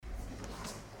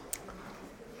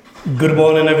Good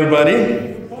morning,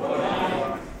 everybody.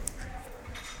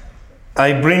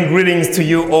 I bring greetings to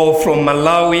you all from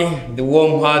Malawi, the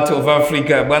warm heart of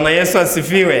Africa. Bwana Yesu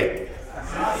asifiwe.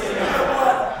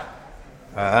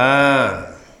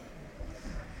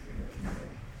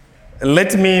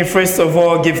 Let me first of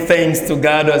all give thanks to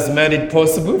God who has made it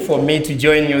possible for me to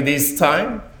join you this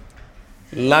time.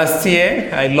 Last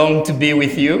year, I longed to be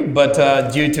with you, but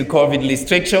due to COVID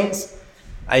restrictions,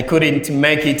 I couldn't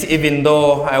make it, even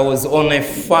though I was only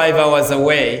 5 hours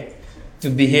away to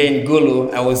be here in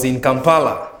Gulu. I was in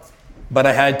Kampala, but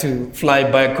I had to fly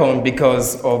back home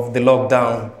because of the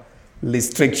lockdown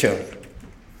restriction.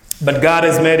 But God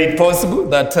has made it possible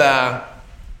that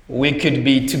we could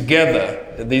be together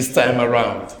this time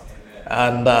around.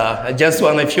 And I just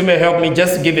want, if you may help me,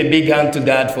 just give a big hand to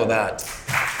God for that.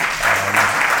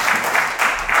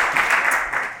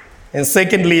 And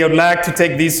secondly, I'd like to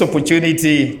take this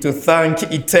opportunity to thank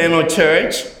Eternal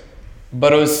Church,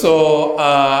 but also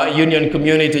Union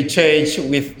Community Church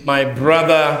with my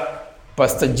brother,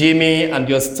 Pastor Jimmy, and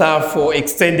your staff for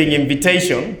extending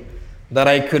invitation that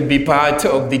I could be part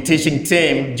of the teaching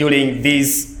team during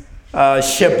this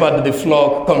Shepherd the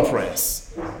Flock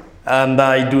conference. And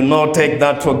I do not take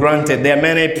that for granted. There are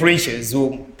many preachers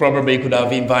who probably could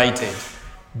have invited,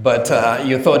 but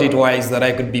you thought it wise that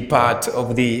I could be part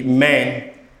of the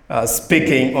men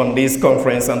speaking on this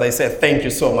conference, and I said thank you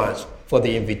so much for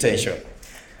the invitation.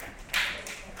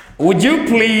 Would you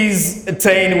please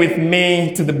turn with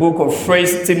me to the book of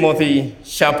 1 Timothy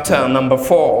chapter number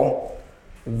 4.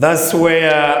 That's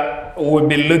where we'll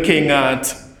be looking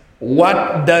at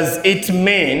what does it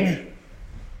mean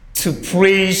to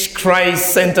preach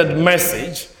Christ-centered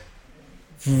message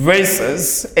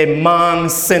versus a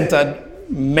man-centered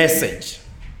message.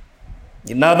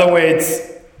 In other words,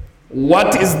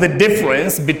 what is the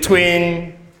difference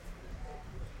between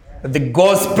the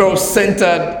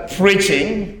gospel-centered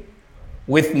preaching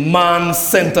with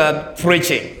man-centered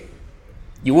preaching?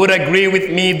 You would agree with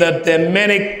me that there are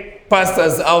many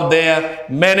pastors out there,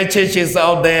 many churches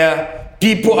out there,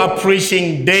 people are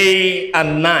preaching day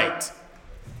and night.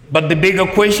 But the bigger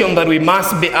question that we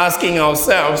must be asking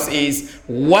ourselves is,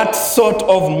 what sort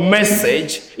of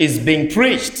message is being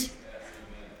preached?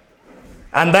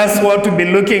 And that's what we'll be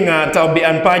looking at. I'll be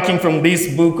unpacking from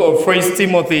this book of 1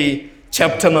 Timothy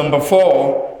chapter number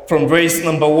 4, from verse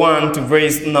number 1 to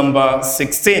verse number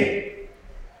 16.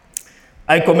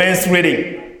 I commence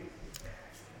reading.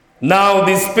 Now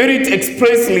the Spirit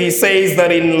expressly says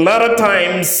that in latter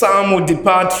times some will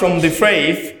depart from the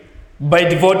faith by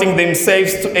devoting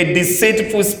themselves to a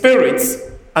deceitful spirits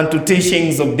and to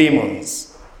teachings of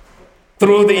demons.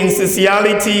 Through the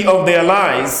insincerity of their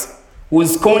lies,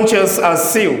 whose consciences are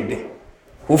sealed,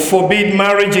 who forbid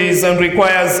marriages and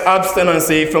requires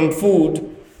abstinence from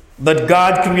food that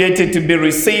God created to be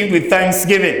received with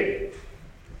thanksgiving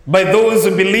by those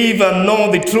who believe and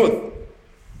know the truth.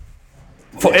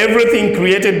 For everything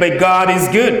created by God is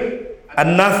good,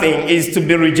 and nothing is to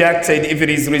be rejected if it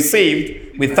is received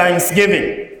with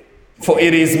thanksgiving, for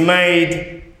it is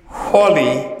made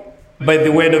holy by the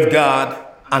word of God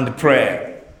and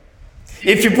prayer.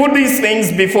 If you put these things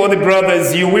before the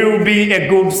brothers, you will be a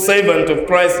good servant of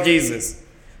Christ Jesus,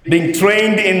 being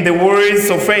trained in the words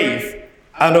of faith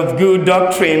and of good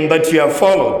doctrine that you have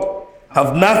followed.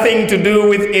 Have nothing to do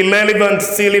with irrelevant,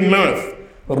 silly mirth.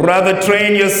 Rather,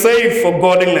 train yourself for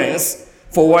godliness.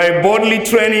 For while bodily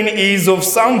training is of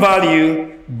some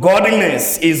value,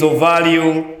 godliness is of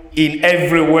value in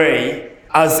every way,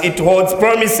 as it holds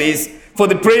promises for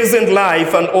the present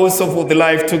life and also for the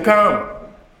life to come.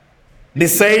 The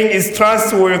saying is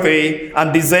trustworthy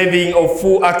and deserving of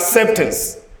full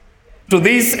acceptance. To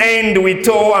this end we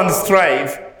toil and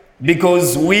strive,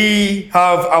 because we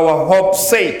have our hope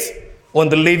set on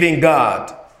the living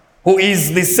God, who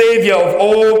is the Savior of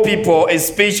all people,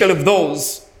 especially of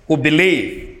those who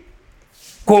believe.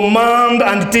 Command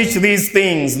and teach these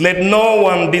things. Let no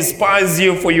one despise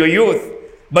you for your youth,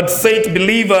 but set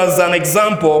believers an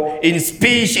example in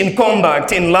speech, in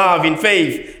conduct, in love, in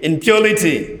faith, in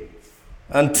purity.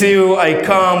 Until I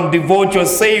come, devote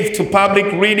yourself to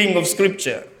public reading of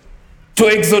Scripture, to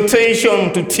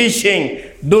exhortation, to teaching.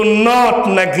 Do not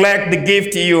neglect the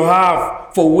gift you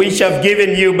have, for which I've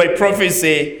given you by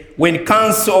prophecy, when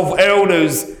council of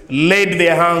elders laid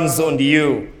their hands on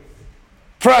you.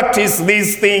 Practice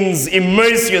these things,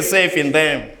 immerse yourself in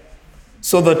them,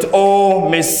 so that all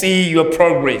may see your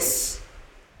progress.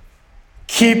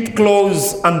 Keep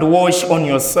close and watch on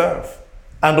yourself,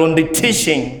 and on the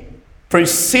teaching,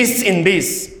 persist in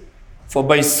this, for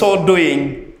by so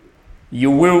doing, you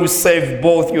will save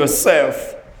both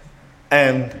yourself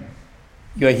and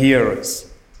your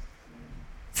hearers.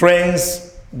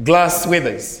 Friends, grass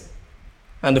withers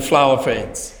and the flower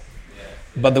fades,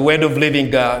 but the word of living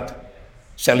God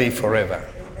shall live forever.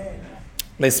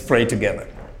 Let's pray together.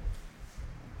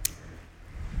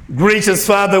 Gracious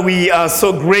Father, we are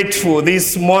so grateful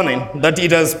this morning that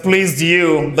it has pleased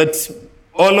you that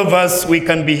all of us, we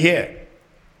can be here.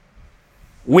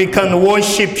 We can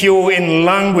worship you in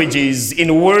languages,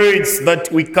 in words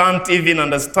that we can't even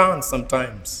understand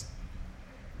sometimes.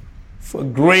 For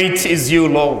great is you,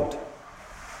 Lord.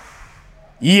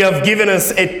 You have given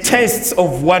us a taste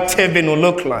of what heaven will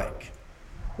look like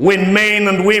when men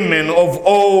and women of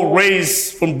all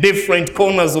race from different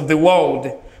corners of the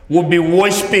world will be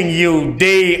worshiping you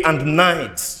day and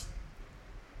night.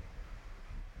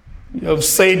 You have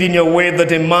said in your word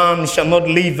that a man shall not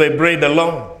live by bread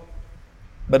alone,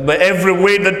 but by every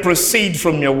word that proceeds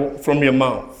from your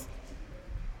mouth.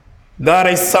 God,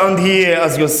 I stand here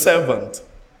as your servant,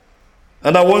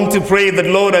 and I want to pray that,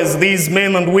 Lord, as these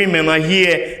men and women are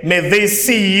here, may they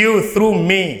see you through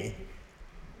me.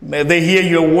 May they hear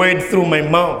your word through my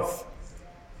mouth.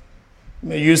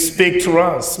 May you speak to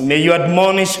us. May you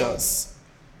admonish us.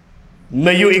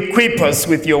 May you equip us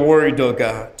with your word, O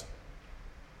God.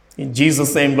 In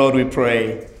Jesus' name, Lord, we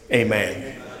pray.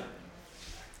 Amen.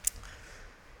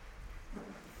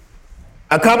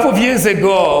 A couple of years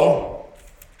ago,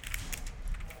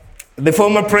 the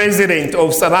former president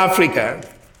of South Africa,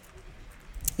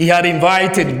 he had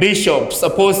invited bishops,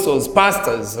 apostles,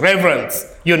 pastors, reverends,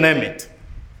 you name it.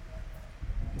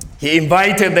 He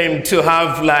invited them to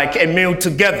have like a meal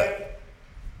together.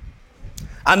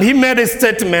 And he made a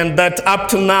statement that up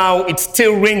to now, it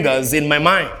still lingers in my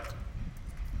mind.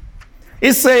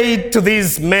 He said to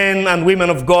these men and women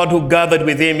of God who gathered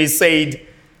with him, he said,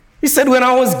 when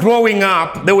I was growing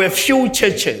up, there were few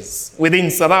churches within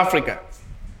South Africa.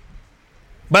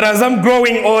 But as I'm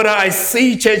growing older, I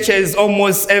see churches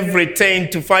almost every 10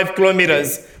 to 5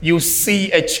 kilometers. You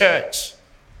see a church.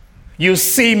 You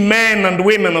see men and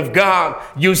women of God.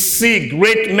 You see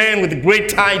great men with great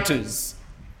titles.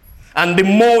 And the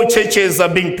more churches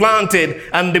are being planted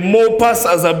and the more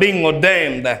pastors are being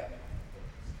ordained.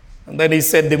 And then he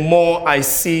said, the more I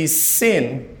see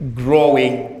sin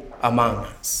growing among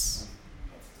us.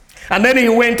 And then he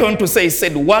went on to say, he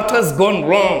said, what has gone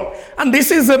wrong? And this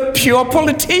is a pure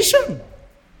politician.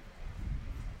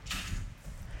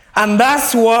 And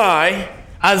that's why,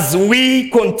 as we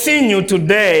continue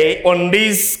today on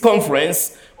this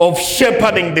conference of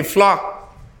shepherding the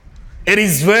flock, it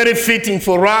is very fitting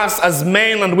for us as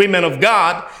men and women of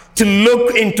God to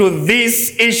look into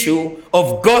this issue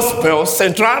of gospel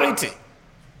centrality.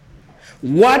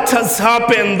 What has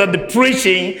happened that the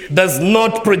preaching does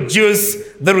not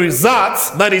produce the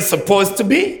results that it's supposed to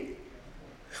be?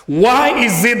 Why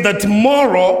is it that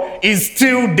moral is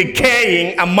still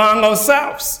decaying among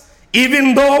ourselves,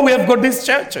 even though we have got these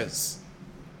churches?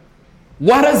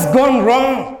 What has gone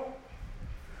wrong?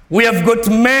 We have got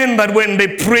men that when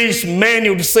they preach, men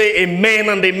would say amen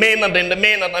and amen and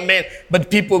amen and amen, but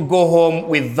people go home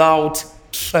without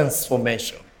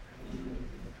transformation.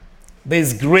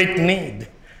 There's great need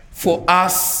for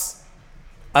us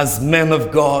as men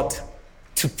of God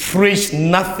to preach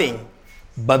nothing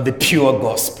but the pure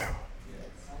gospel.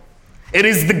 It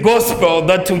is the gospel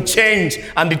that will change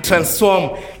and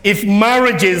transform. If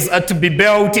marriages are to be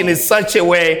built in such a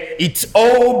way, it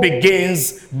all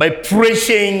begins by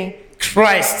preaching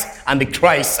Christ and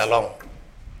Christ alone.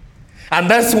 And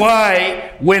that's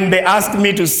why when they asked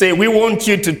me to say, we want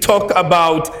you to talk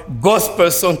about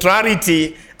gospel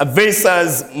centrality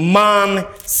versus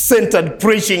man-centered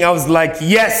preaching, I was like,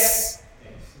 yes,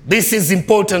 this is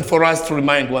important for us to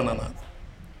remind one another.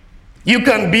 You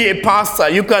can be a pastor,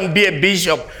 you can be a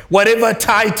bishop, whatever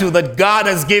title that God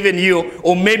has given you,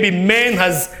 or maybe man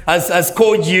has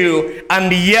called you,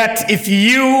 and yet if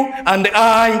you and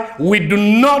I, we do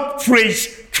not preach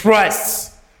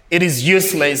Christ, it is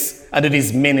useless and it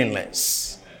is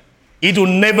meaningless. It will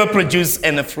never produce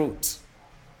any fruit.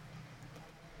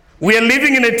 We are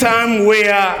living in a time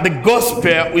where the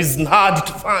gospel is hard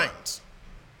to find.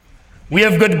 We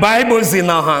have got Bibles in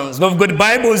our hands. We have got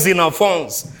Bibles in our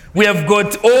phones. We have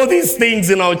got all these things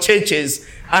in our churches,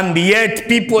 and yet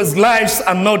people's lives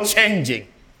are not changing.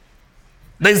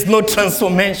 There is no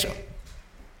transformation.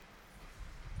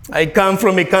 I come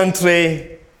from a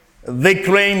country, they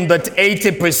claim that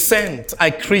 80%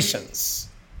 are Christians.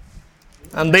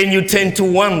 And then you tend to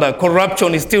wonder,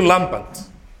 corruption is still rampant.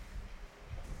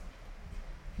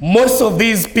 Most of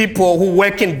these people who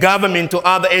work in government or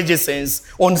other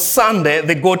agencies, on Sunday,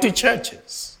 they go to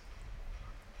churches.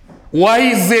 Why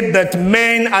is it that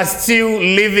men are still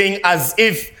living as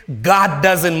if God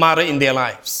doesn't matter in their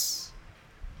lives?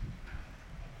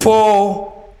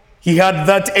 Paul, he had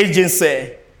that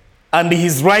agency, and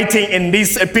he's writing in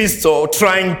this epistle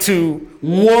trying to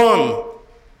warn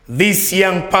this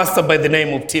young pastor by the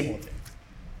name of Timothy.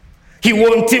 He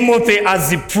warned Timothy as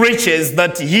he preaches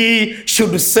that he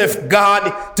should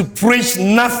safeguard to preach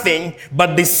nothing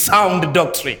but the sound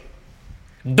doctrine.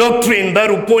 Doctrine that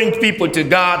will point people to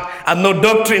God, and not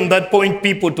doctrine that point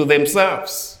people to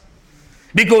themselves.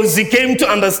 Because he came to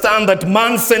understand that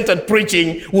man-centered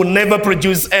preaching will never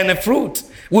produce any fruit,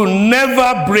 will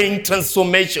never bring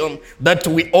transformation that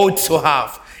we ought to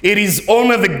have. It is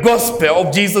only the gospel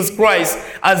of Jesus Christ,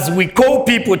 as we call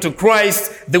people to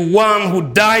Christ, the one who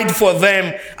died for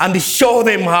them, and show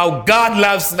them how God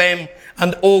loves them,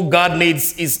 and all God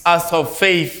needs is us to have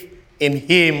faith in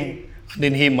him and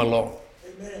in him alone.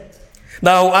 Amen.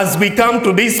 Now, as we come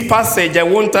to this passage, I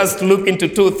want us to look into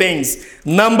two things.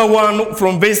 Number one,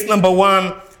 from verse number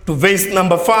 1 to verse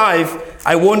number 5,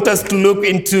 I want us to look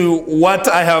into what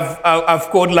I've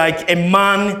called like a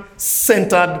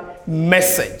man-centered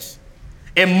message.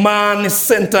 A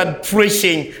man-centered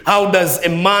preaching. How does a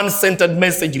man-centered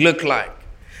message look like?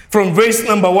 From verse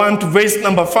number 1 to verse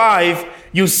number 5,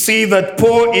 you see that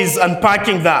Paul is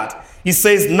unpacking that. He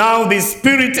says, now the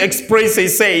Spirit expressly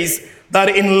says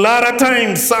that in latter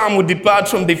times some will depart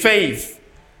from the faith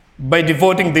by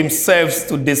devoting themselves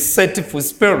to deceitful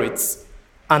spirits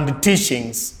and the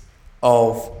teachings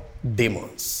of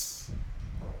demons.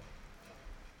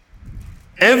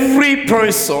 Every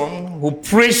person who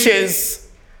preaches,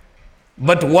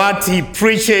 but what he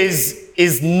preaches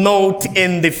is not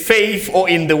in the faith or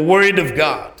in the word of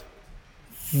God,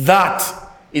 that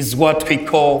is what we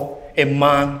call a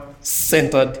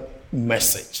man-centered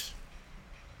message.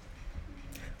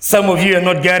 Some of you are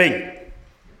not getting.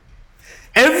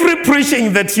 Every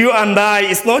preaching that you and I,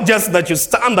 it's not just that you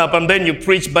stand up and then you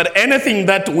preach, but anything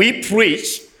that we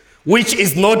preach, which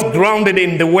is not grounded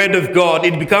in the word of God,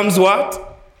 it becomes what?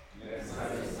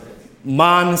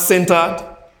 Man-centered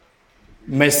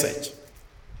message.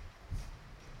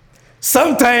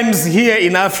 Sometimes here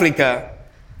in Africa,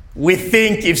 we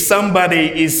think if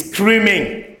somebody is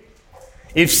screaming,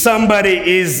 if somebody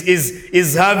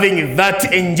is having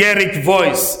that angelic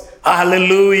voice,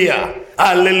 hallelujah,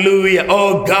 hallelujah,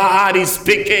 oh God is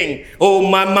speaking, oh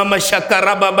my mama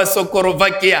shakarababa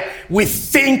sokorovakia, we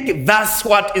think that's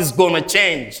what is going to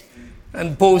change.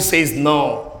 And Paul says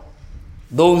no.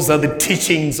 Those are the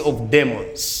teachings of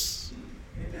demons.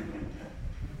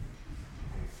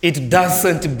 It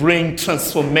doesn't bring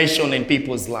transformation in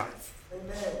people's life.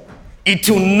 It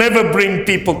will never bring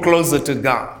people closer to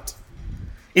God.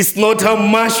 It's not how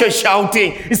much you're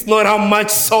shouting. It's not how much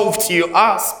soft you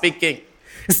are speaking.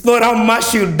 It's not how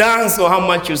much you dance or how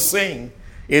much you sing.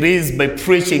 It is by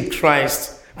preaching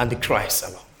Christ and Christ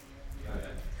alone.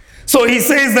 So he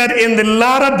says that in the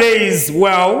latter days,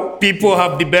 well, people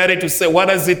have debated to say, what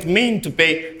does it mean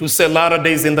to say latter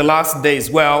days in the last days?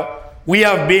 Well, we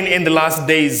have been in the last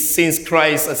days since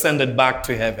Christ ascended back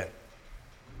to heaven.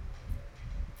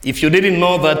 If you didn't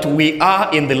know that, we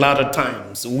are in the latter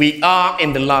times. We are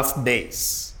in the last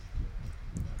days.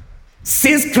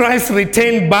 Since Christ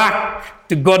returned back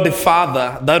to God the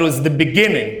Father, that was the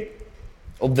beginning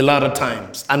of the latter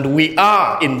times. And we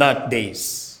are in that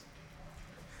days.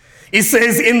 It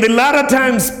says, in the latter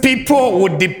times, people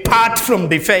would depart from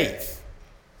the faith.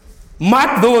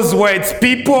 Mark those words,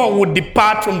 people would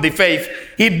depart from the faith.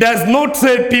 He does not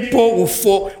say people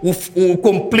will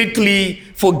completely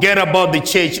forget about the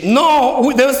church.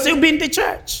 No, they'll still be in the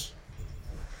church.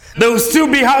 They'll still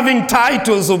be having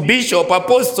titles of bishop,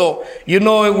 apostle. You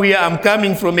know, I'm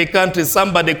coming from a country,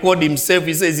 somebody called himself,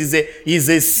 he says he's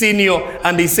a senior,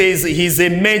 and he says he's a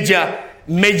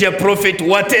major prophet,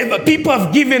 whatever. People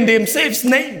have given themselves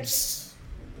names.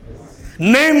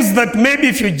 Names that maybe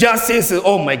if you just say,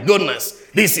 oh my goodness,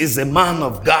 this is a man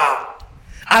of God.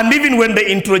 And even when they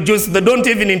don't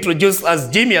even introduce, as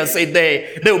Jimmy has said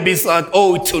there, they'll be like,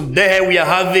 oh, today we are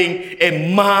having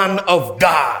a man of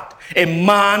God. A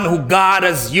man who God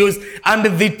has used. And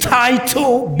the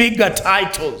title, bigger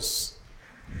titles.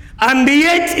 And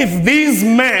yet, if these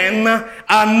men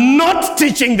are not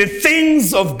teaching the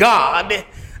things of God,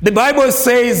 the Bible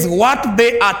says what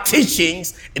they are teaching,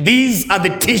 these are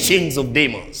the teachings of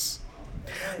demons.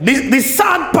 The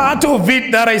sad part of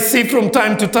it that I see from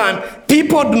time to time,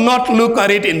 people do not look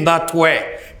at it in that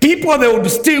way. People, they would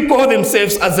still call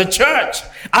themselves as a church.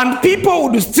 And people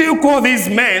would still call these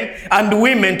men and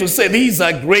women to say, these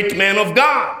are great men of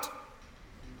God.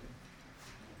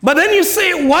 But then you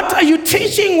say, what are you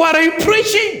teaching? What are you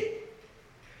preaching?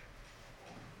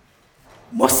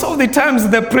 Most of the times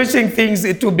they're preaching things,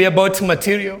 it will be about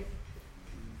material.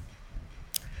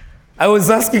 I was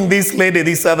asking this lady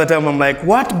this other time, I'm like,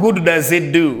 what good does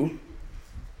it do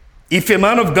if a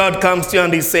man of God comes to you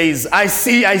and he says, I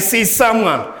see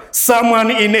someone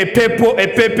in a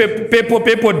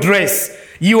purple dress.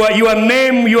 Your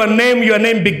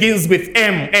name begins with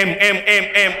M.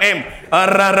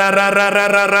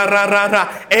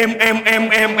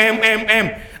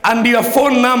 And your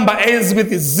phone number ends with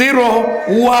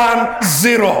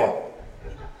 010.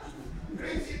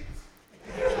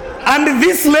 And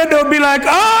this lady will be like,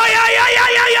 oh,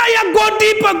 yeah, go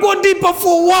deeper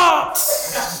for what?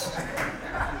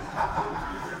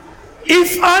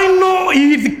 If I know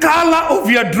the color of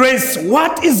your dress,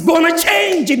 what is going to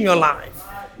change in your life?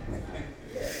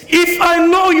 If I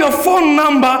know your phone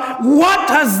number, what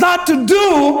has that to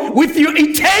do with your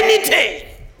eternity?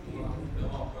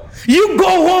 You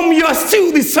go home, you are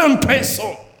still the same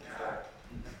person.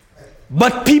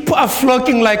 But people are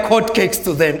flocking like hotcakes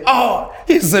to them. Oh,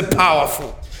 he's a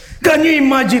powerful. Can you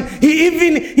imagine? He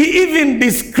even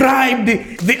described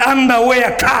the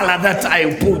underwear color that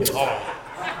I put on.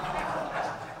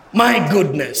 My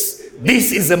goodness,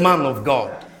 this is a man of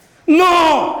God.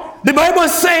 No, the Bible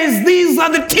says these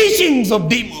are the teachings of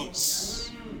demons.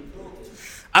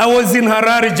 I was in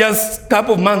Harare just a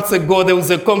couple of months ago. There was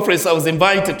a conference. I was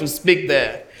invited to speak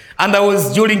there. And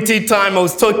during tea time, I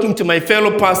was talking to my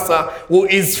fellow pastor who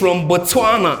is from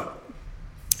Botswana.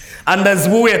 And as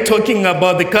we were talking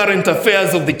about the current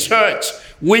affairs of the church,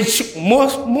 which it's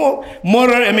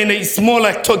more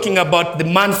like talking about the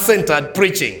man-centered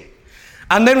preaching.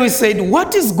 And then we said,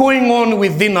 what is going on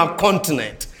within our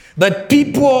continent that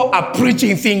people are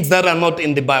preaching things that are not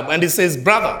in the Bible? And he says,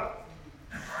 brother,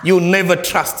 you'll never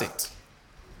trust it.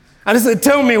 And he said,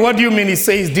 tell me, what do you mean? He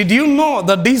says, did you know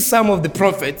that some of the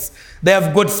prophets, they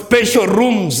have got special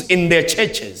rooms in their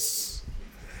churches?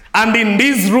 And in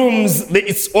these rooms,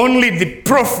 it's only the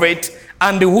prophet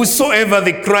and whosoever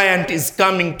the client is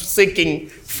coming to seeking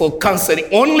for counseling.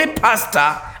 Only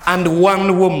pastor and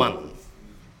one woman.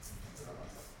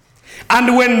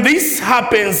 And when this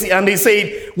happens, and he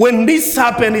said, when this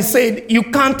happened, he said, you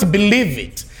can't believe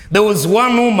it. There was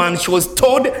one woman, she was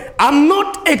told, I'm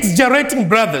not exaggerating,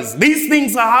 brothers. These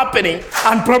things are happening,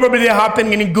 and probably they're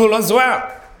happening in Igulu as well.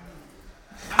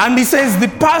 And he says, the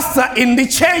pastor in the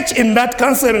church, in that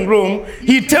counseling room,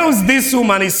 he tells this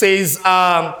woman, he says,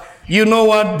 you know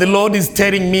what? The Lord is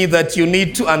telling me that you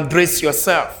need to undress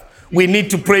yourself. We need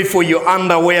to pray for your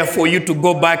underwear for you to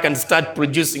go back and start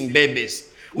producing babies.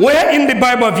 Where in the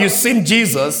Bible have you seen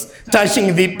Jesus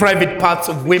touching the private parts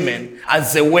of women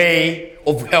as a way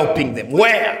of helping them?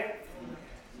 Where?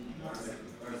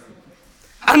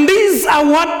 And these are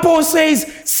what Paul says,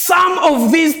 some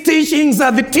of these teachings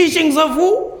are the teachings of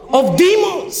who? Of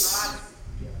demons.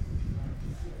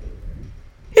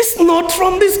 It's not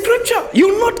from the scripture.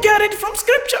 You'll not get it from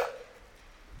scripture.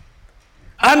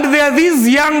 And there are these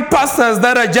young pastors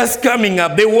that are just coming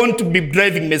up. They want to be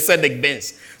driving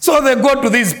Mercedes-Benz. So they go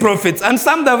to these prophets. And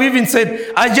some have even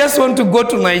said, I just want to go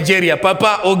to Nigeria.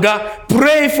 Papa, Oga,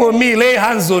 pray for me. Lay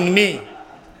hands on me.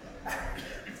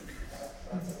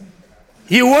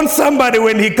 He wants somebody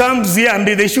when he comes here, and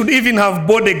they should even have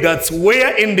bodyguards.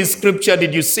 Where in the scripture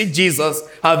did you see Jesus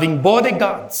having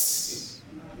bodyguards?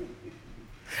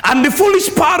 And the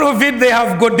foolish part of it, they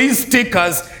have got these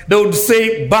stickers. They would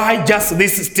say, buy just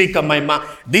this sticker, my man.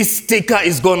 This sticker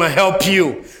is going to help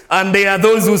you. And there are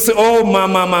those who say, oh,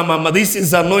 mama, this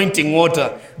is anointing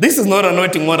water. This is not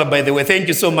anointing water, by the way. Thank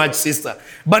you so much, sister.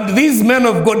 But these men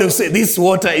of God will say, this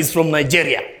water is from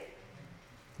Nigeria.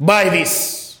 Buy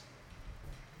this.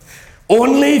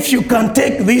 Only if you can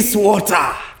take this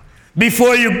water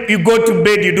before you go to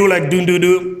bed, you do like do.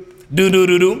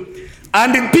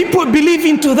 And the people believe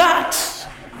into that.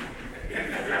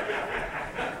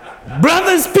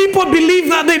 Brothers, people believe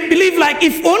that. They believe like,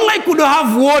 if only I could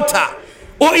have water.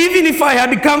 Or even if I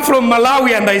had come from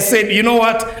Malawi and I said, you know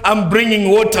what, I'm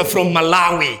bringing water from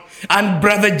Malawi. And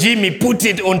Brother Jimmy put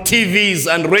it on TVs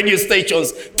and radio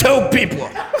stations. Tell people.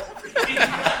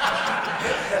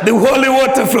 The holy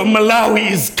water from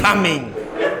Malawi is coming.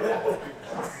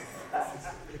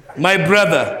 My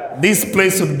brother, this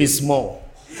place would be small.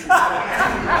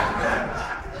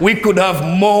 We could have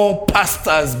more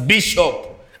pastors, bishop,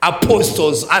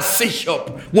 apostles, archbishop,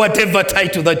 whatever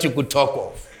title that you could talk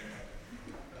of.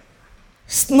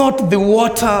 It's not the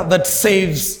water that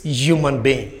saves human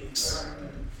beings.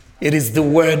 It is the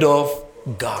word of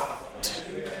God.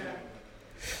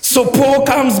 So Paul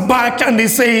comes back and he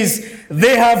says,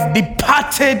 they have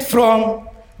departed from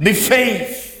the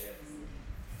faith.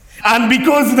 And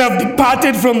because they have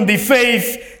departed from the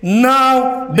faith,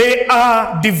 now they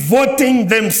are devoting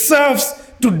themselves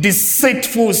to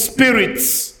deceitful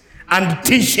spirits and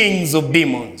teachings of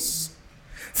demons.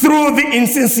 Through the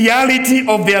insincerity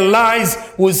of their lies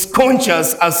whose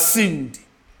conscience assumed.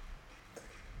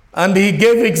 And he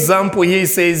gave example. He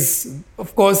says,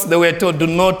 of course, they were told, do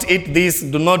not eat this,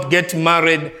 do not get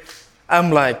married.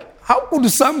 I'm like, how could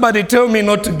somebody tell me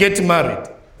not to get married?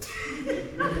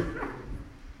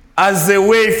 As a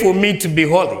way for me to be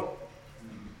holy.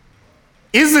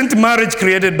 Isn't marriage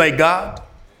created by God?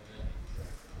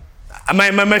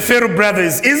 My fellow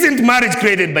brothers, isn't marriage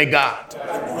created by God?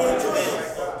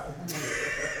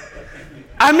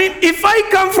 I mean, if I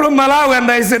come from Malawi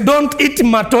and I say, don't eat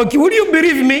matoke, would you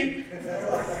believe me?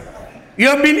 You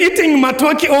have been eating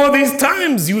matoke all these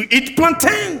times. You eat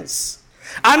plantains.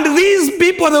 And these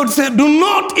people, they would say, do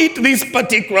not eat this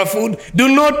particular food.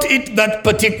 Do not eat that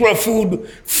particular food.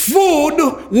 Food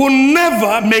will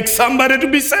never make somebody to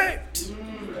be saved.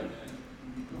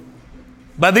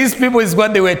 But these people is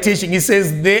what they were teaching. He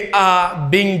says they are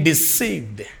being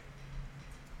deceived.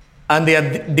 And they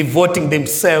are devoting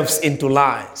themselves into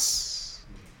lies.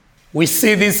 We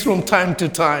see this from time to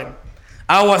time.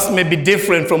 Ours may be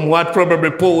different from what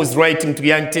probably Paul was writing to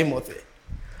young Timothy.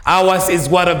 Ours is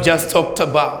what I've just talked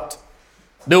about.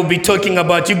 They'll be talking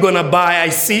about you're going to buy, I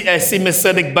see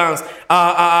Mercedes Benz.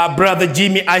 Brother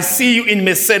Jimmy, I see you in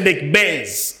Mercedes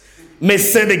Benz.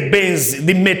 Mercedes Benz,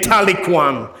 the metallic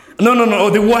one. No,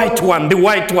 the white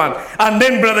one. And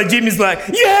then Brother Jimmy's like,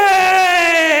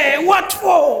 yay, what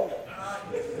for?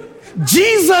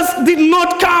 Jesus did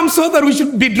not come so that we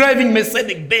should be driving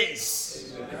Mercedes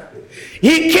Benz.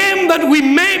 He came that we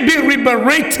may be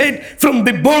liberated from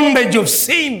the bondage of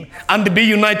sin and be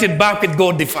united back with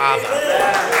God the Father.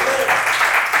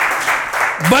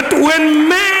 But when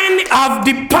men have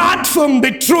departed from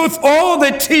the truth, all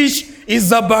they teach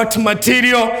is about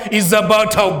material, is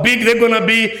about how big they're going to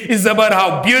be, is about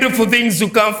how beautiful things will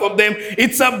come from them.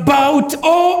 It's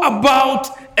all about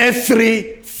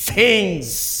earthly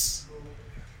things.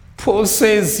 Paul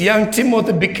says, young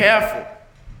Timothy, be careful.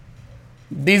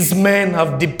 These men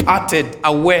have departed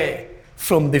away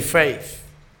from the faith.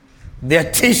 Their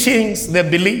teachings, their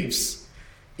beliefs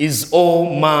is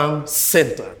all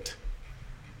man-centered.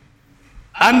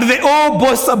 And they all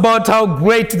boast about how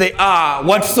great they are,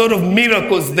 what sort of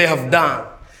miracles they have done.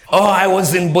 Oh, I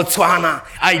was in Botswana,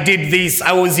 I did this.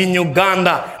 I was in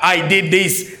Uganda, I did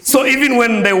this. So even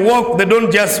when they walk, they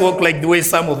don't just walk like the way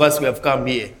some of us who have come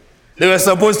here. There were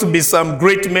supposed to be some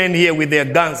great men here with their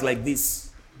guns like this.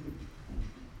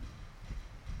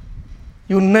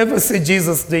 You never see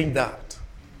Jesus doing that.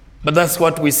 But that's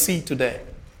what we see today.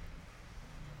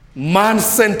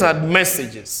 Man-centered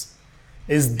messages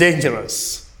is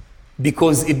dangerous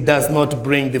because it does not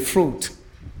bring the fruit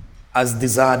as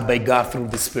desired by God through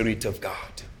the Spirit of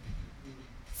God.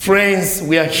 Friends,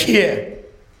 we are here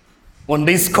on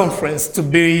this conference to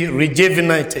be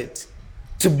rejuvenated,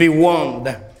 to be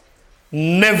warned.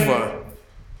 Never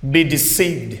be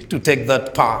deceived to take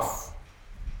that path.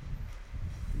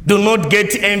 Do not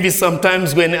get envy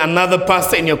sometimes when another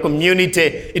pastor in your community,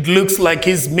 it looks like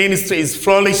his ministry is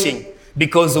flourishing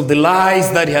because of the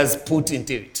lies that he has put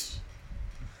into it.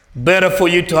 Better for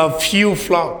you to have few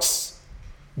flocks,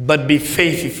 but be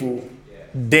faithful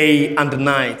day and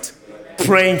night,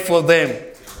 praying for them,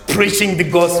 preaching the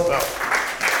gospel.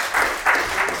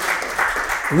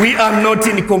 We are not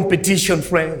in competition,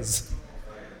 friends.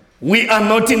 We are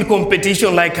not in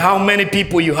competition like how many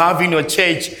people you have in your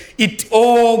church. It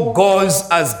all goes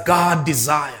as God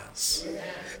desires.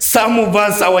 Some of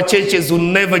us, our churches will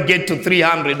never get to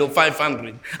 300 or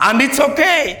 500. And it's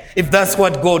okay if that's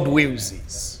what God wills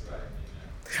is.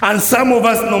 And some of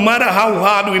us, no matter how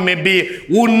hard we may be,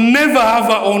 will never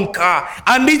have our own car.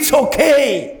 And it's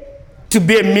okay to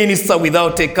be a minister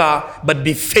without a car, but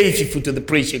be faithful to the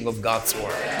preaching of God's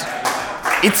word.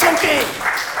 It's okay.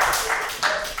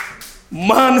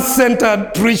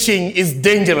 Man-centered preaching is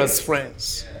dangerous,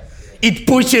 friends. It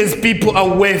pushes people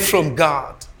away from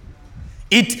God.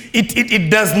 It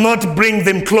does not bring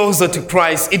them closer to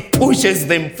Christ. It pushes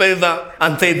them further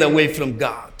and further away from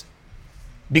God.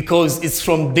 Because it's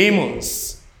from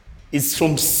demons. It's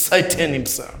from Satan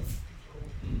himself.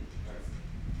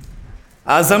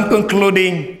 As I'm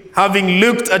concluding, having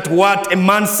looked at what a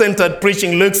man-centered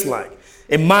preaching looks like,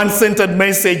 a man-centered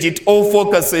message, it all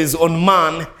focuses on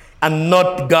man and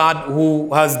not God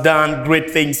who has done great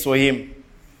things for him.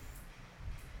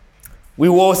 We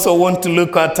also want to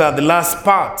look at the last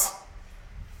part,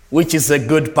 which is a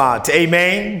good part.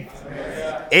 Amen?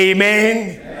 Amen. Amen.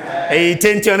 Amen. Hey,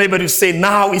 turn to your neighbor to say,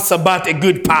 now it's about a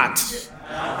good part.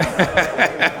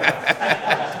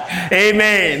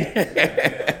 Amen.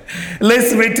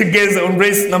 Let's read together on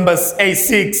verse number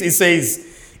 6. It says,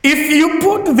 If you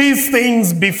put these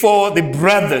things before the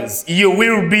brothers, you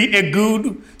will be a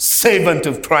good servant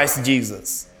of Christ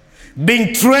Jesus,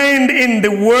 being trained in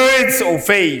the words of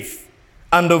faith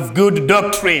and of good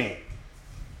doctrine.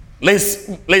 Let's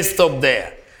stop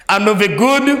there. And of a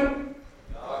good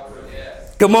doctrine,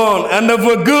 yes. Come on, and of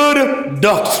a good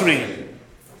doctrine.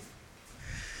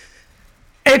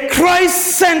 A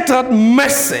Christ-centered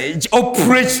message of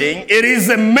preaching, it is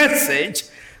a message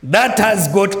that has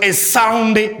got a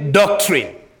sound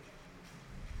doctrine.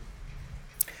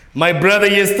 My brother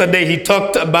yesterday, he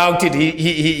talked about it.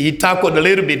 He tackled a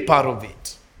little bit part of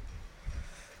it.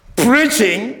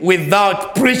 Preaching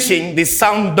without preaching the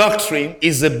sound doctrine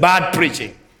is a bad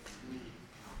preaching.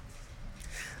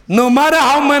 No matter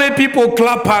how many people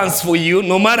clap hands for you,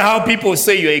 no matter how people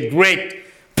say you're great,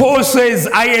 Paul says,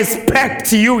 I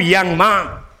expect you, young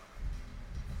man,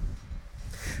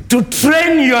 to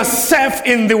train yourself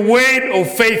in the word of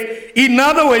faith. In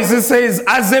other words, he says,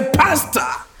 as a pastor,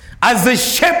 as a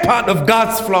shepherd of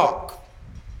God's flock,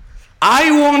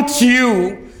 I want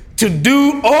you to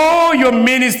do all your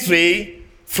ministry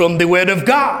from the word of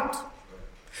God.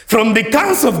 From the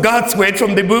counsel of God's word,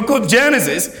 from the book of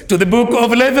Genesis to the book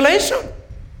of Revelation.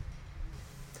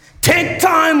 Take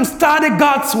time, study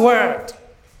God's word.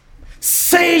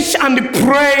 Search and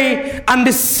pray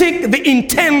and seek the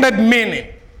intended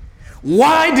meaning.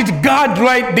 Why did God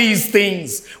write these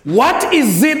things? What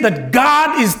is it that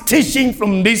God is teaching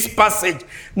from this passage?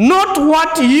 Not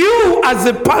what you as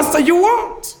a pastor you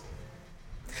want.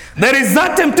 There is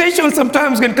that temptation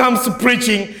sometimes when it comes to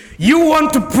preaching. You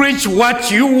want to preach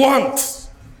what you want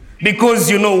because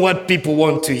you know what people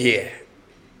want to hear.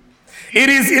 It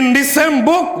is in the same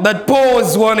book that Paul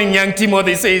was warning young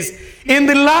Timothy. Says, in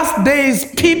the last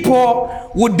days,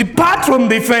 people would depart from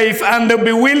the faith and they'll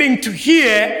be willing to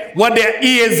hear what their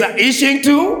ears are itching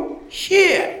to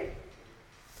hear.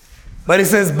 But he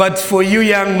says, but for you,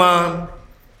 young man,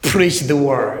 preach the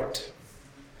word.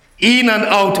 In and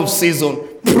out of season,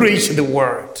 preach the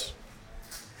word.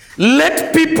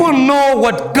 Let people know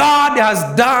what God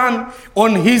has done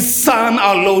on his Son,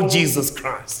 our Lord Jesus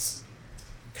Christ.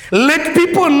 Let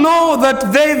people know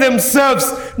that they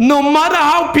themselves, no matter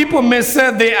how people may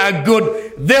say they are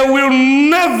good, they will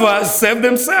never save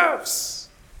themselves.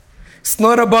 It's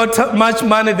not about how much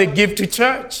money they give to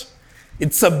church.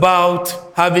 It's about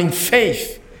having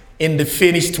faith in the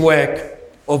finished work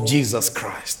of Jesus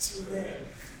Christ.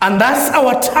 And that's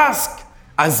our task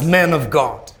as men of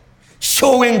God.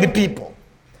 Showing the people,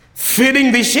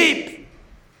 feeding the sheep.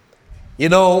 You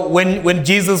know, when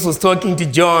Jesus was talking to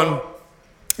John,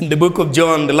 in the book of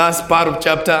John, the last part of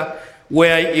chapter,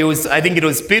 where it was, I think it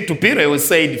was to Peter, it was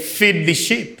said, feed the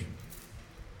sheep.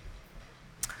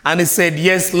 And he said,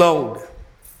 yes, Lord.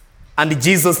 And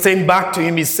Jesus turned back to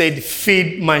him, he said,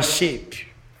 feed my sheep.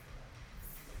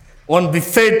 On the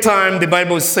third time, the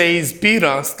Bible says,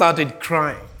 Peter started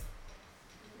crying.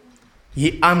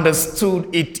 He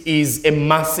understood it is a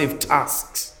massive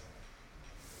task.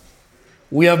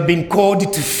 We have been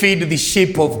called to feed the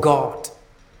sheep of God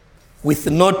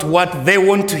with not what they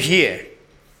want to hear,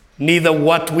 neither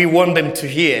what we want them to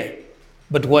hear,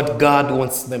 but what God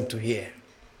wants them to hear.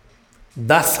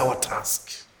 That's our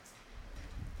task.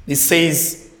 It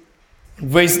says,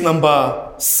 verse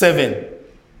number 7,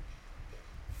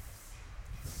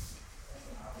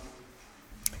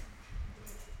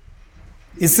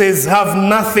 it says, have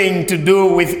nothing to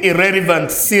do with irrelevant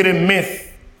silly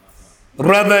myth.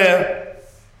 Rather,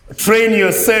 train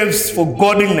yourselves for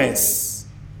godliness.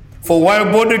 For while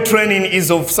body training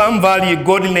is of some value,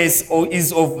 godliness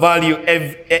is of value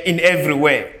in every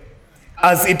way,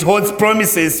 as it holds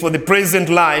promises for the present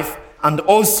life and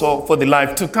also for the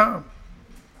life to come.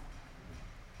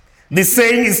 The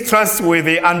saying is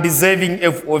trustworthy and deserving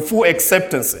of full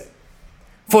acceptance.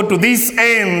 For to this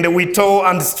end we toil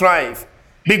and strive,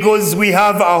 because we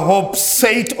have our hope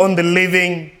set on the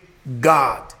living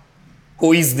God,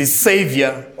 who is the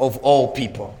Savior of all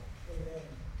people.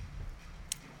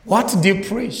 What do you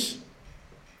preach?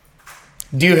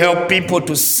 Do you help people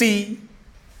to see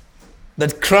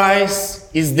that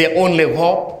Christ is their only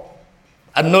hope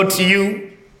and not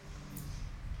you,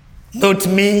 not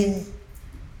me,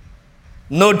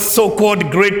 not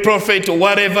so-called great prophet or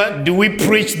whatever? Do we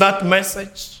preach that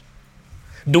message?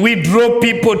 Do we draw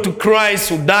people to Christ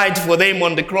who died for them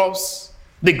on the cross,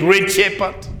 the great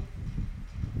shepherd?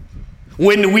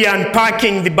 When we are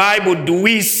unpacking the Bible, do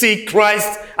we see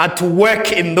Christ at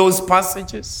work in those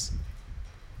passages?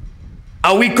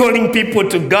 Are we calling people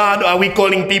to God, or are we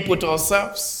calling people to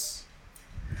ourselves?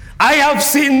 I have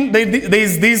seen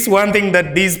there's this one thing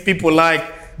that these people like,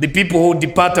 the people who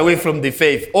depart away from the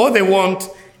faith. All they want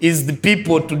is the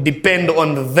people to depend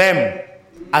on them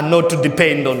and not to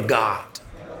depend on God.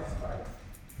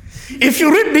 If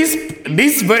you read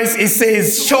this verse, it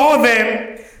says, show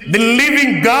them the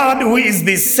living God who is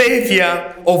the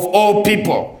Savior of all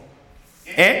people.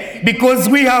 Because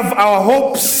we have our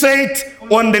hope set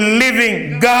on the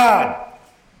living God.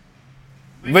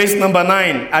 Verse number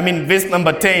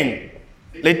 10.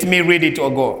 Let me read it or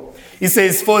go. It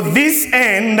says, for this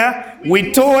end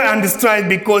we toil and strive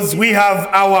because we have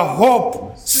our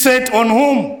hope set on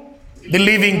whom? The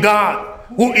living God,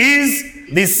 who is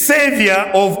the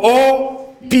Savior of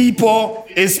all people,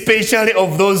 especially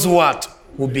of those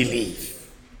who believe.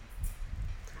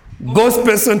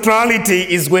 Gospel centrality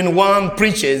is when one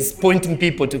preaches pointing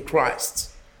people to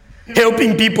Christ,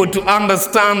 helping people to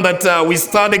understand that we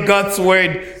study God's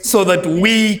word so that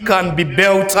we can be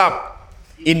built up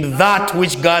in that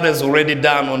which God has already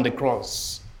done on the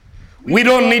cross. We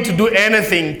don't need to do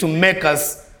anything to make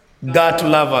God to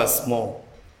love us more.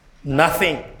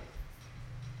 Nothing.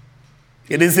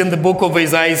 It is in the book of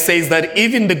Isaiah, it says that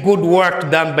even the good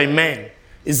work done by men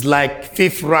is like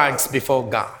filthy rags before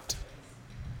God.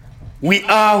 We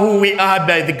are who we are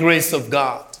by the grace of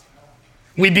God.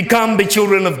 We become the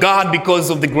children of God because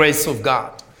of the grace of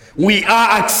God. We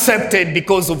are accepted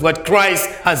because of what Christ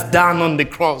has done on the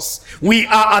cross. We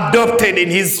are adopted in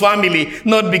his family,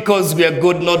 not because we are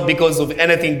good, not because of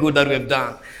anything good that we have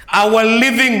done. Our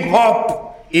living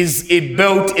hope is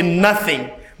built in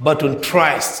nothing but on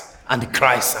Christ and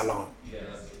Christ alone.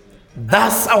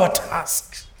 That's our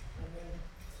task.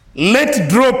 Let's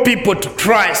draw people to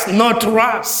Christ, not to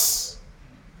us.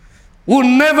 We'll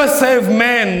never save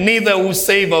man, neither will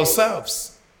save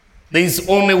ourselves. There is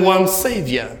only one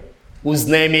Savior, whose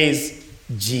name is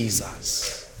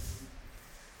Jesus.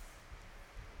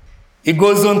 He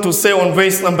goes on to say on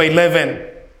verse number 11,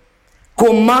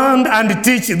 command and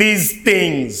teach these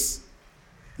things.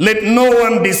 Let no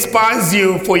one despise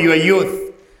you for your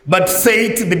youth, but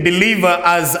set the believer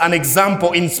as an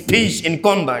example in speech, in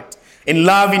conduct, in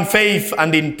love, in faith,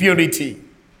 and in purity.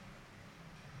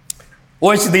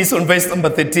 Watch this on verse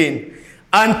number 13.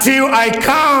 Until I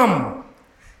come,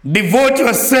 devote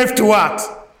yourself to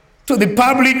what? To the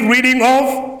public reading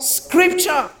of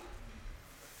Scripture,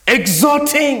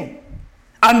 exhorting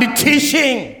and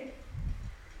teaching.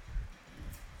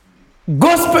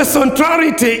 Gospel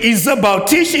centrality is about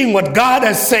teaching what God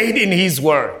has said in his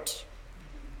word.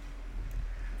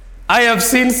 I have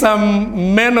seen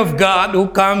some men of God who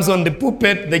comes on the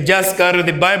pulpit, they just carry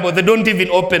the Bible, they don't even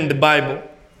open the Bible.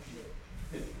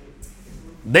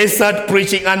 They start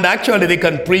preaching, and actually they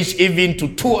can preach even to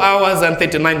 2 hours and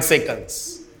 39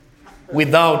 seconds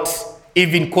without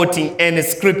even quoting any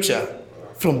scripture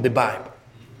from the Bible.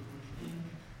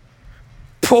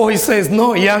 Paul, he says,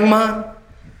 no, young man,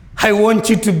 I want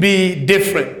you to be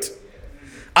different.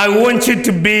 I want you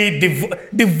to be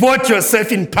devote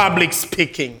yourself in public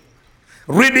speaking,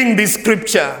 reading the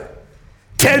scripture,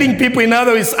 telling people, in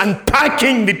other words,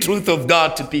 unpacking the truth of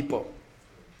God to people.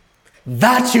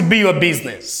 That should be your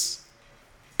business.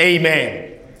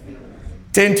 Amen.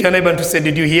 Turn to your neighbor to say,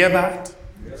 did you hear that?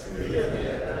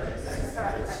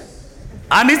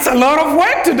 And it's a lot of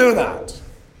work to do that.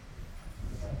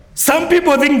 Some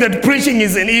people think that preaching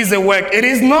is an easy work. It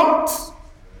is not.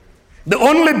 The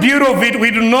only beauty of it,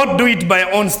 we do not do it by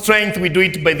our own strength. We do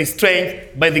it by the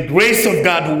strength, by the grace of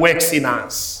God who works in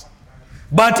us.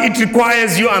 But it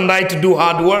requires you and I to do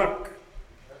hard work,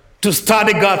 to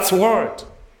study God's word.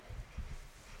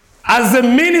 As a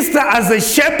minister, as a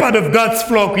shepherd of God's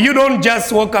flock, you don't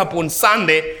just wake up on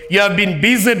Sunday. You have been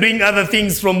busy doing other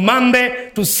things from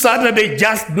Monday to Saturday,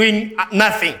 just doing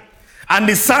nothing. And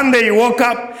the Sunday you woke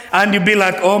up and you be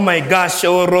like, oh my gosh,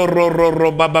 oh,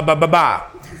 ba, ba, ba, ba, ba.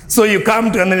 So you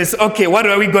come to and then you say, okay, what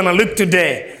are we going to look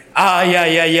today?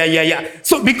 Yeah.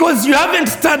 So because you haven't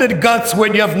studied God's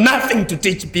word, you have nothing to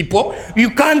teach people.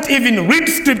 You can't even read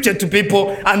scripture to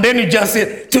people. And then you just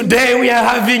say, today we are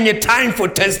having a time for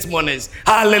testimonies.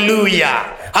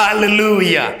 Hallelujah.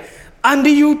 Hallelujah. And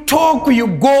you talk, you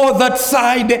go that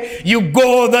side,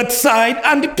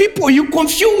 and the people, you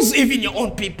confuse even your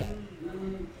own people.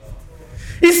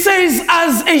 He says,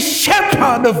 as a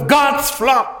shepherd of God's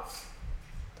flock.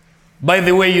 By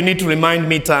the way, you need to remind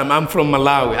me time. I'm from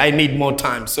Malawi. I need more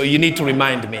time, so you need to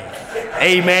remind me.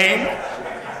 Amen.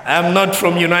 I'm not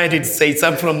from United States.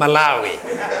 I'm from Malawi.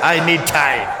 I need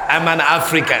time. I'm an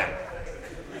African.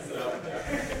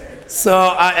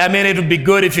 So, it would be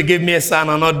good if you give me a son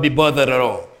and not be bothered at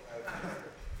all.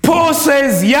 Paul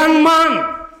says, young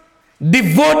man,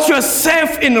 devote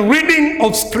yourself in reading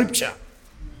of Scripture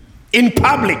in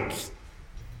public.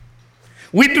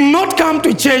 We do not come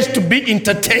to church to be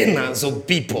entertainers of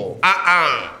people.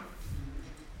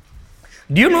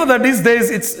 Do you know that these days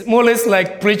it's more or less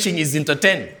like preaching is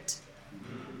entertainment?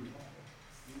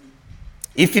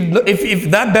 If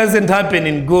that doesn't happen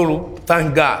in Gulu,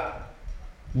 thank God.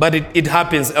 But it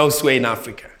happens elsewhere in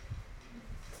Africa.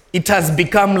 It has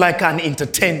become like an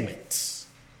entertainment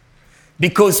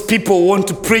because people want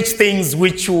to preach things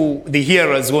which the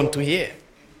hearers want to hear.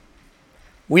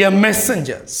 We are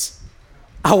messengers.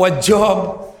 Our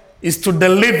job is to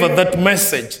deliver that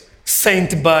message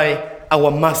sent by our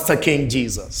Master King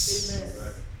Jesus.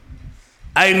 Amen.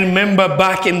 I remember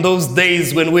back in those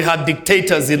days when we had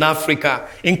dictators in Africa,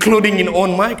 including in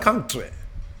my country.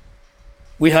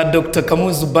 We had Dr.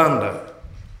 Kamuzu Banda.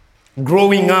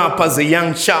 Growing up as a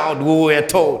young child, we were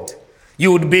told,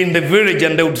 you would be in the village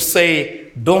and they would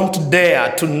say, don't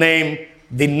dare to name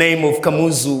the name of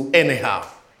Kamuzu anyhow.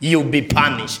 You'll be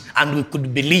punished. And we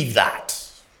could believe that.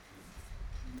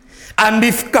 And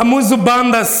if Kamuzu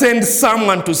Banda sends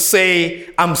someone to say,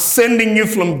 I'm sending you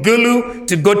from Gulu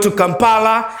to go to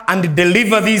Kampala and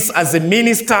deliver this as a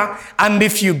minister, and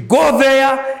if you go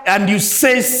there and you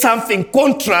say something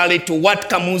contrary to what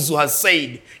Kamuzu has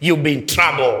said, you'll be in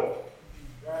trouble.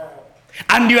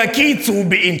 And your kids will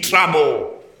be in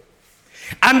trouble.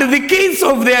 And the kids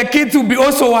of their kids will be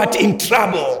also in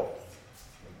trouble.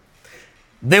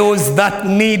 There was that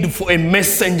need for a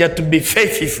messenger to be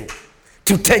faithful,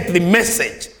 to take the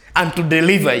message and to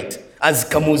deliver it, as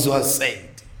Kamuzu has said.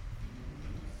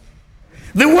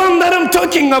 The one that I'm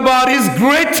talking about is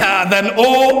greater than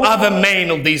all other men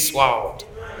of this world.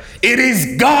 It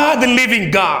is God, the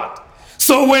living God.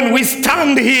 So when we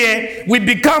stand here, we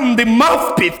become the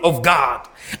mouthpiece of God.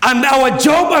 And our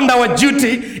job and our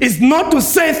duty is not to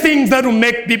say things that will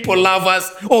make people love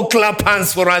us or clap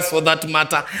hands for us for that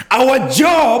matter. Our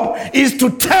job is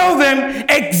to tell them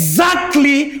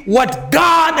exactly what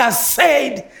God has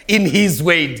said in his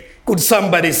word. Could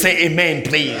somebody say amen,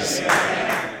 please?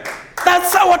 Amen.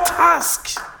 That's our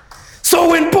task. So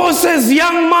when Paul says,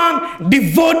 young man,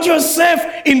 devote yourself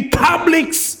in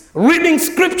publics, reading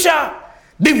scripture,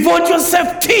 devote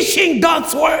yourself teaching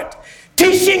God's word,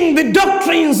 teaching the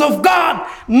doctrines of God,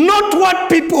 not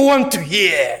what people want to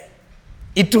hear.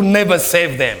 It will never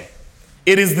save them.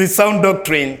 It is the sound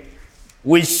doctrine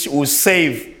which will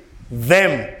save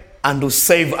them and will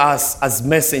save us as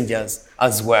messengers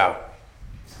as well.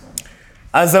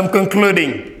 As I'm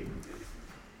concluding,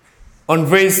 on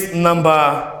verse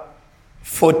number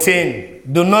 14,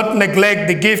 do not neglect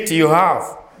the gift you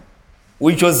have,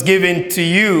 which was given to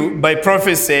you by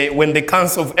prophecy when the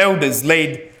council of elders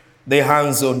laid their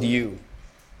hands on you.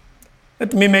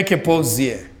 Let me make a pause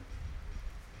here.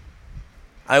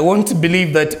 I want to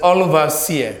believe that all of us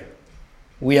here,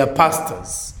 we are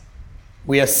pastors.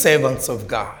 We are servants of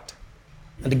God.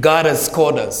 And God has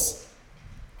called us.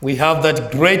 We have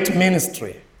that great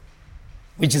ministry,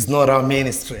 which is not our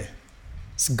ministry.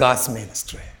 It's God's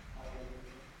ministry.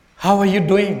 How are you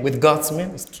doing with God's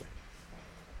ministry?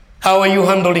 How are you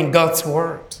handling God's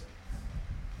word?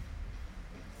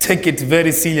 Take it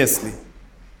very seriously.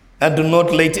 And do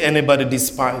not let anybody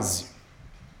despise you.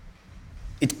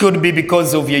 It could be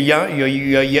because of your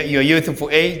youthful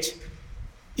age.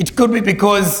 It could be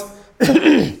because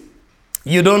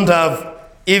you don't have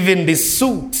even the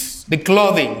suit, the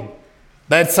clothing,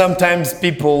 that sometimes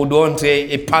people would want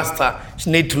a pastor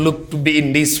need to look to be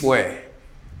in this way.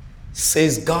 It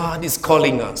says God is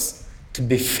calling us to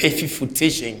be faithful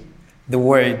teaching the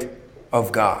word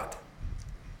of God.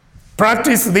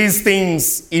 Practice these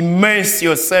things. Immerse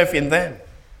yourself in them.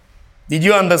 Did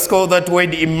you underscore that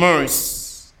word,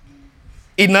 immerse?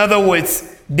 In other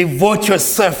words, devote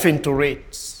yourself into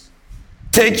it.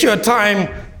 Take your time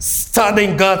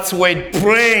studying God's word,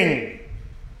 praying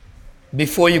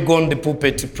before you go on the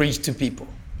pulpit to preach to people.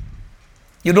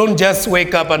 You don't just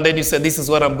wake up and then you say, this is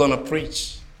what I'm going to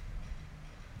preach.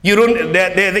 You don't.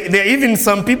 There are even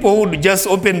some people who just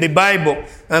open the Bible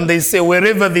and they say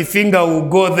wherever the finger will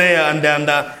go there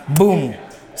and boom.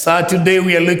 So today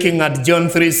we are looking at John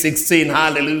 3:16.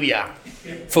 Hallelujah.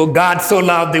 For God so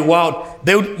loved the world.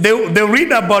 They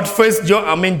read about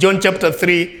John chapter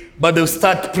 3, but they'll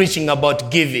start preaching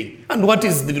about giving. And what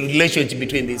is the relationship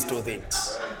between these two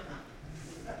things?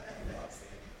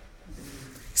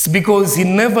 It's because he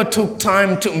never took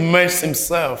time to immerse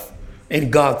himself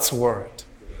in God's word.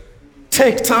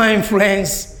 Take time,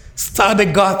 friends, study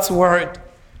God's word,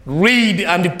 read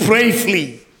and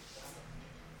prayerfully,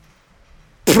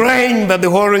 praying that the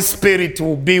Holy Spirit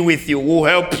will be with you, will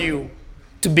help you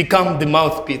to become the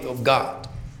mouthpiece of God.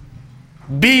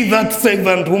 Be that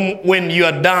servant whom when you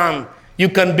are done, you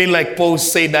can be like Paul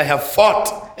said, I have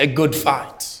fought a good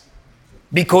fight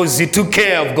because you took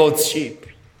care of God's sheep.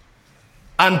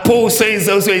 And Paul says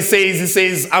also, he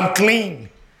says, I'm clean.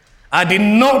 I did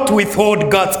not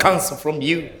withhold God's counsel from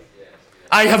you.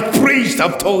 I have preached,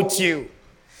 I've taught you.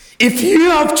 If you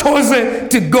have chosen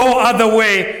to go other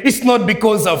way, it's not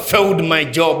because I've failed my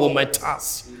job or my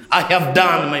task. I have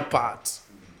done my part.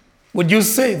 Would you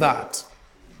say that?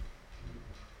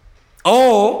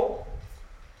 Or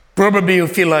probably you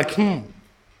feel like,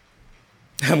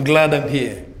 I'm glad I'm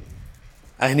here.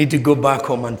 I need to go back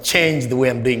home and change the way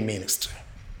I'm doing ministry.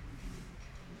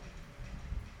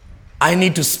 I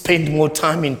need to spend more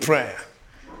time in prayer.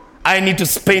 I need to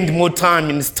spend more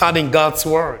time in studying God's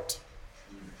word.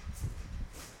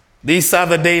 This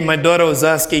other day, my daughter was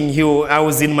asking you, I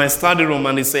was in my study room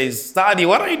and he says, Daddy,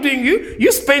 what are you doing?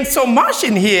 You spend so much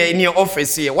in here, in your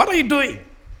office here. What are you doing?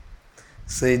 I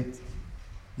said,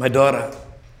 my daughter,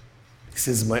 this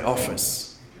is my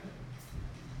office.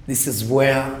 This is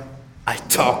where I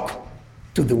talk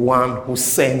to the one who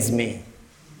sends me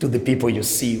to the people you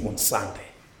see on Sunday.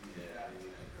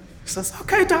 He says,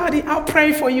 okay, Daddy, I'll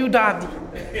pray for you, Daddy.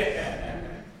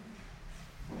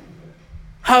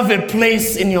 Have a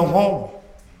place in your home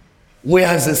where,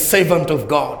 as a servant of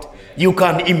God, you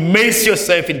can immerse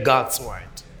yourself in God's word.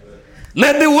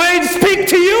 Let the word speak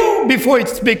to you before it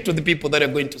speaks to the people that are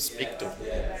going to speak to.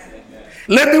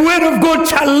 Let the word of God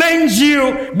challenge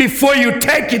you before you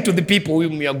take it to the people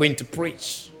whom you are going to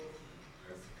preach.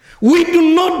 We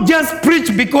do not just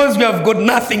preach because we have got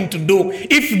nothing to do.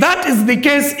 If that is the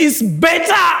case, it's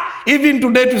better even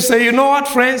today to say, you know what,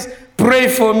 friends? Pray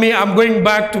for me. I'm going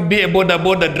back to be a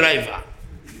border driver.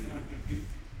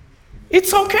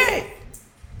 It's okay.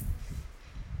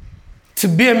 To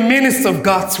be a minister of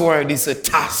God's word is a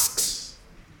task.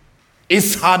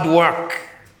 It's hard work.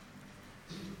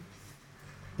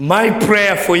 My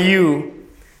prayer for you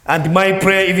and my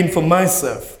prayer even for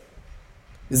myself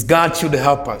is God should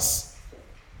help us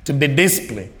to be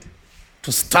disciplined,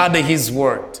 to study his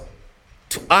word,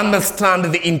 to understand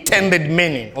the intended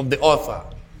meaning of the author,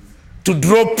 to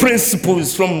draw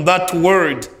principles from that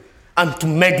word and to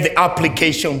make the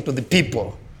application to the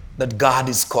people that God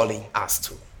is calling us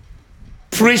to.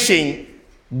 Preaching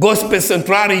gospel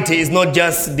centrality is not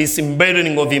just this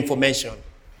embedding of information.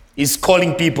 It's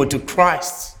calling people to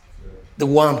Christ, the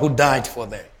one who died for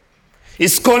them.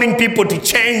 It's calling people to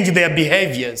change their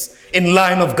behaviors in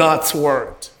line of God's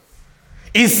word.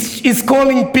 It's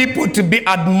calling people to be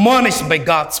admonished by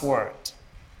God's word.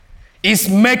 It's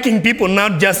making people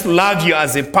not just love you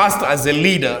as a pastor, as a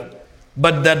leader,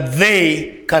 but that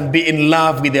they can be in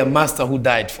love with their master who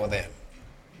died for them.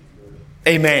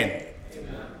 Amen.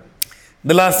 Amen.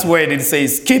 The last word, it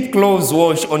says, keep close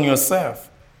watch on yourself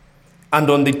and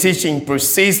on the teaching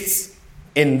persists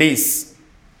in this.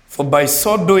 For by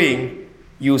so doing,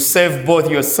 you save both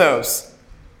yourselves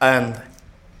and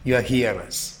your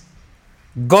hearers.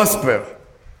 Gospel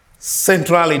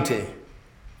centrality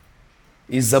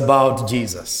is about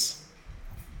Jesus,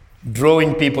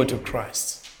 drawing people to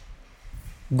Christ.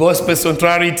 Gospel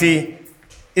centrality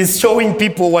is showing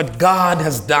people what God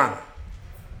has done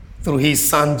through his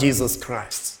son, Jesus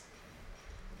Christ.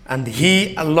 And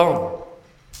he alone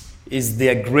is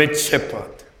their great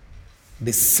shepherd,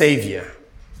 the Savior,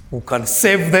 who can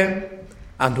save them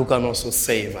and who can also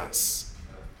save us.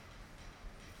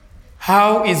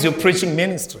 How is your preaching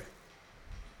ministry?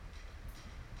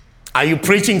 Are you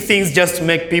preaching things just to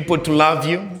make people to love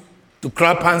you, to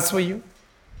clap hands for you?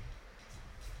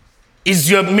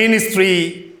 Is your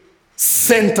ministry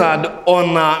centered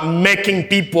on making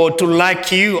people to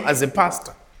like you as a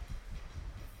pastor?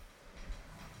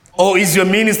 Or is your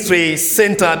ministry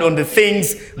centered on the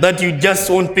things that you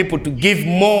just want people to give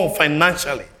more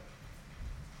financially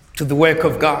to the work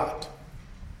of God?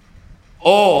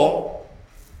 Or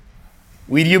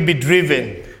will you be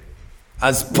driven,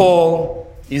 as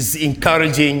Paul is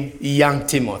encouraging young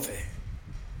Timothy,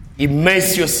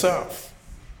 immerse yourself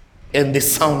in the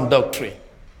sound doctrine.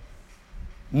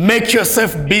 Make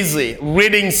yourself busy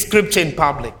reading scripture in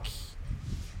public,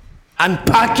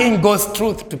 unpacking God's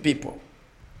truth to people,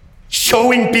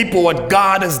 showing people what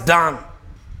God has done.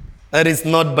 That is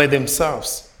not by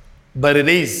themselves, but it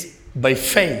is by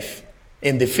faith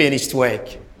in the finished work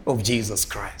of Jesus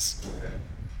Christ.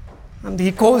 And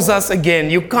he calls us again.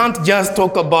 You can't just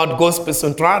talk about gospel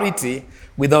centrality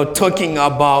without talking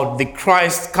about the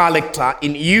Christ character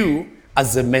in you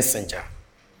as a messenger.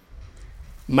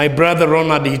 My brother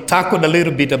Ronald, he tackled a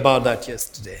little bit about that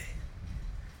yesterday.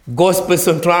 Gospel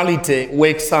centrality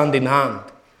works hand in hand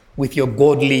with your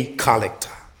godly character.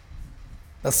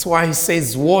 That's why he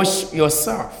says, watch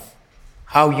yourself,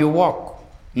 how you walk.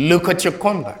 Look at your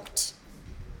conduct.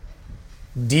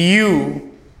 Do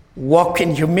you walk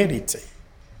in humility?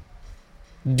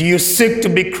 Do you seek to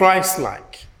be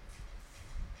Christ-like?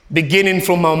 Beginning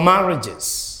from our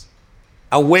marriages,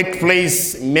 our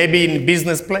workplace, maybe in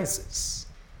business places.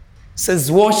 It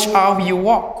says, watch how you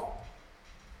walk.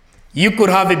 You could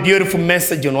have a beautiful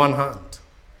message on one hand,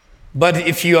 but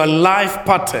if your life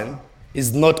pattern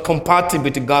is not compatible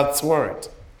with God's word,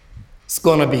 it's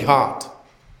going to be hard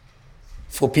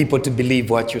for people to believe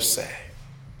what you say.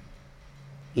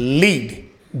 Lead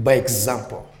by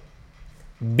example.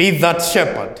 Be that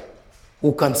shepherd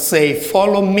who can say,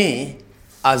 follow me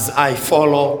as I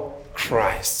follow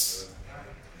Christ.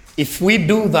 If we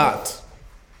do that,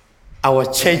 our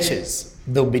churches,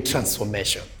 there will be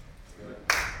transformation.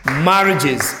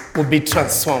 Marriages will be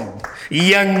transformed.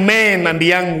 Young men and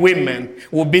young women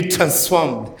will be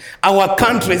transformed. Our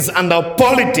countries and our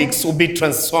politics will be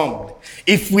transformed.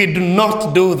 If we do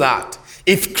not do that,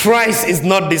 if Christ is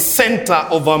not the center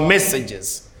of our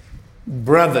messages,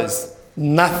 brothers,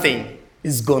 nothing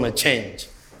is going to change.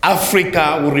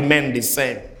 Africa will remain the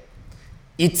same.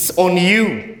 It's on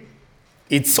you.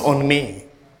 It's on me.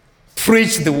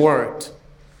 Preach the word.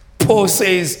 Paul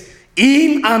says,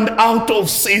 in and out of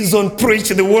season, preach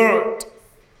the word.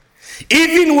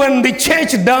 Even when the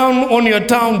church down on your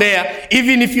town there,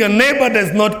 even if your neighbor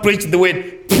does not preach the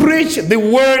word, preach the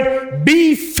word,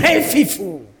 be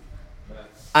faithful,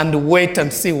 and wait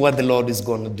and see what the Lord is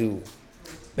going to do.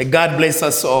 May God bless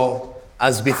us all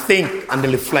as we think and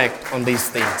reflect on these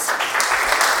things.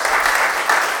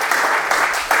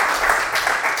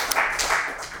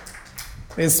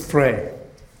 Let's pray.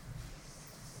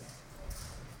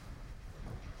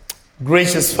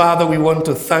 Gracious Father, we want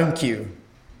to thank you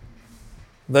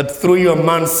that through your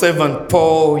man-servant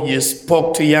Paul, you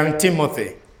spoke to young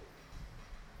Timothy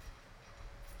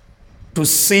to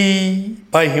see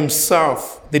by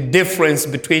himself the difference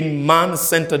between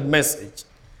man-centered message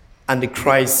and the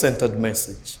Christ-centered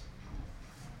message.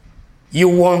 You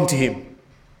warned him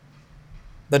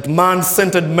that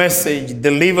man-centered message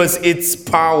delivers its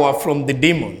power from the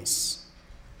demons,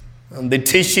 and the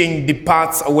teaching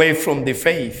departs away from the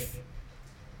faith.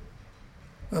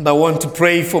 And I want to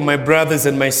pray for my brothers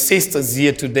and my sisters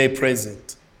here today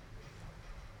present,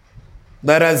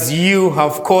 that as you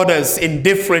have called us in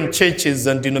different churches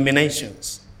and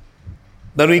denominations,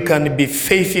 that we can be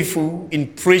faithful in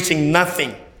preaching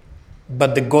nothing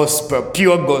but the gospel,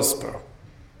 pure gospel.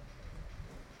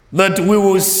 That we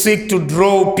will seek to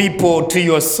draw people to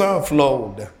yourself,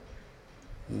 Lord,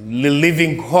 the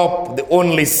living hope, the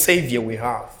only Savior we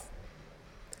have.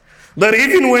 That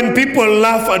even when people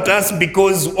laugh at us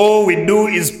because all we do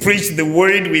is preach the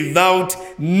word without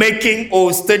making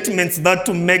all statements that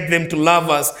to make them to love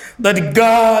us, that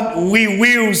God, we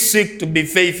will seek to be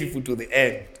faithful to the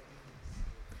end.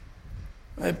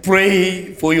 I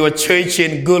pray for your church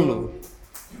in Gulu.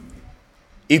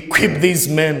 Equip these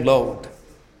men, Lord.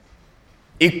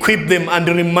 Equip them and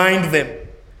remind them.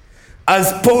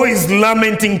 As Paul is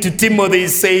lamenting to Timothy, he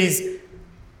says,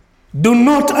 do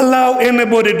not allow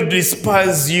anybody to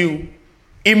despise you.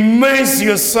 Immerse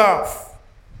yourself.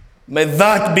 May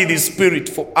that be the spirit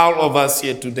for all of us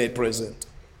here today present.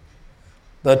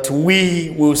 That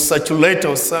we will saturate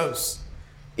ourselves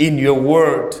in your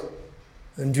word,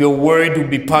 and your word will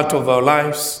be part of our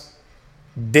lives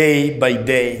day by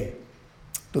day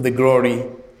to the glory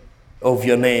of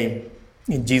your name.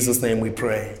 In Jesus' name we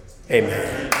pray.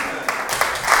 Amen.